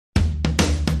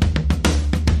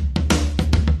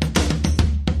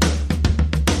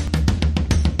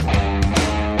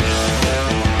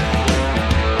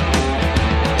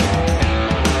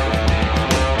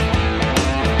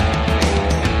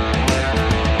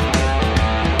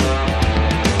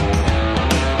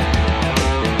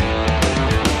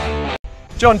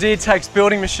John Deere takes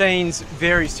building machines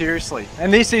very seriously,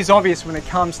 and this is obvious when it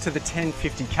comes to the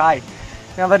 1050K.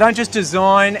 Now, they don't just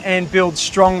design and build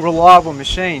strong, reliable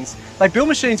machines, they build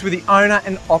machines with the owner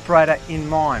and operator in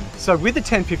mind. So with the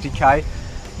 1050K,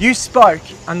 you spoke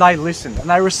and they listened, and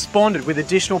they responded with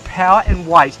additional power and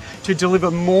weight to deliver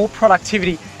more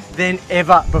productivity than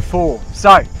ever before.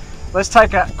 So let's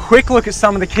take a quick look at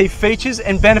some of the key features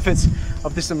and benefits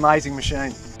of this amazing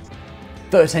machine.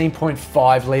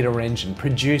 13.5 litre engine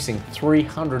producing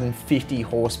 350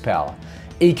 horsepower.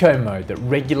 Eco mode that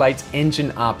regulates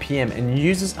engine RPM and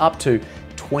uses up to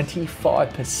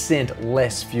 25%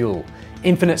 less fuel.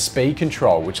 Infinite speed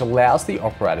control, which allows the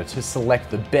operator to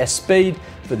select the best speed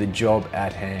for the job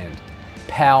at hand.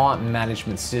 Power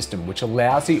management system, which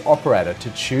allows the operator to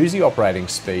choose the operating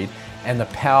speed, and the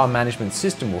power management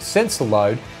system will sense the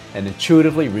load and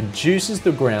intuitively reduces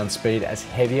the ground speed as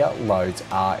heavier loads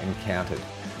are encountered.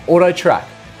 Auto track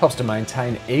helps to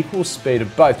maintain equal speed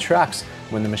of both tracks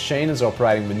when the machine is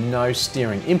operating with no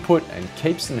steering input and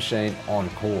keeps the machine on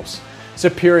course.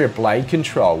 Superior blade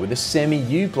control with a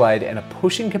semi-U blade and a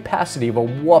pushing capacity of a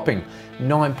whopping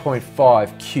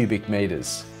 9.5 cubic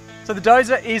meters. So the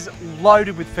Dozer is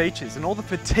loaded with features and all the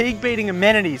fatigue-beating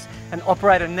amenities an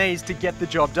operator needs to get the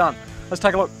job done. Let's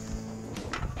take a look.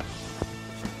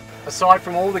 Aside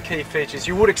from all the key features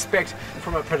you would expect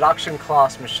from a production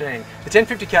class machine, the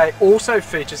 1050K also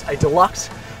features a deluxe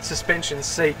suspension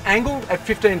seat angled at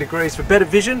 15 degrees for better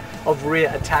vision of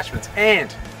rear attachments,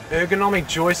 and ergonomic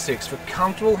joysticks for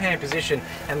comfortable hand position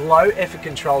and low effort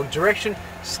control, direction,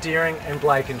 steering and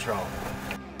blade control.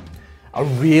 A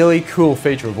really cool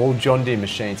feature of all John Deere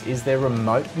machines is their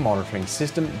remote monitoring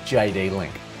system, JD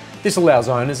Link. This allows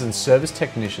owners and service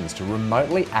technicians to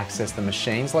remotely access the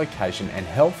machine's location and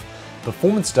health,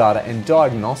 performance data and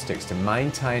diagnostics to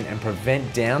maintain and prevent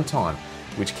downtime,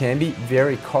 which can be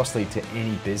very costly to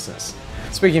any business.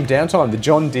 Speaking of downtime, the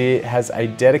John Deere has a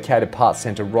dedicated parts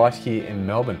centre right here in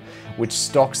Melbourne, which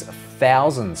stocks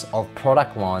thousands of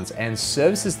product lines and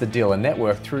services the dealer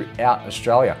network throughout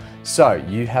Australia, so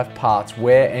you have parts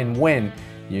where and when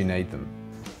you need them.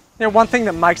 Now, one thing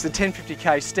that makes the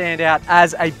 1050K stand out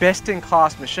as a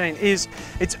best-in-class machine is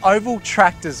its oval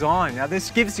track design. Now, this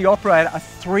gives the operator a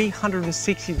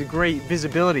 360-degree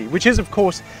visibility, which is, of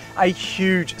course, a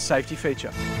huge safety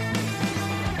feature.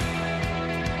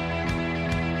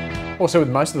 Also, with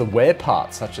most of the wear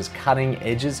parts, such as cutting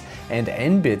edges and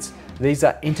end bits, these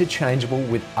are interchangeable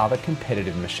with other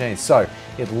competitive machines, so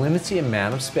it limits the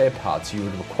amount of spare parts you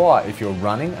would require if you're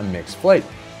running a mixed fleet.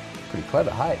 Pretty clever,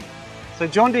 hey? So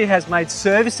John Deere has made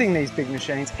servicing these big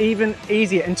machines even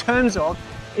easier in terms of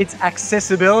its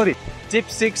accessibility.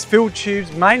 Dipsticks, filled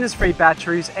tubes, maintenance-free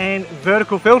batteries and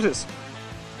vertical filters.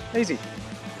 Easy.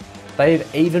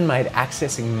 They've even made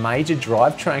accessing major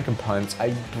drivetrain components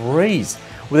a breeze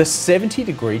with a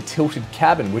 70-degree tilted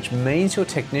cabin, which means your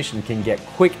technician can get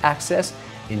quick access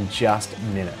in just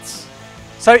minutes.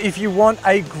 So if you want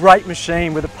a great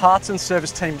machine with a parts and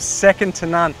service team second to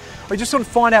none, or you just want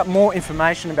to find out more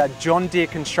information about John Deere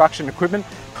construction equipment,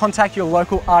 contact your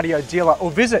local RDO dealer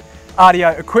or visit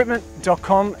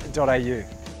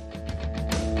rdioequipment.com.au.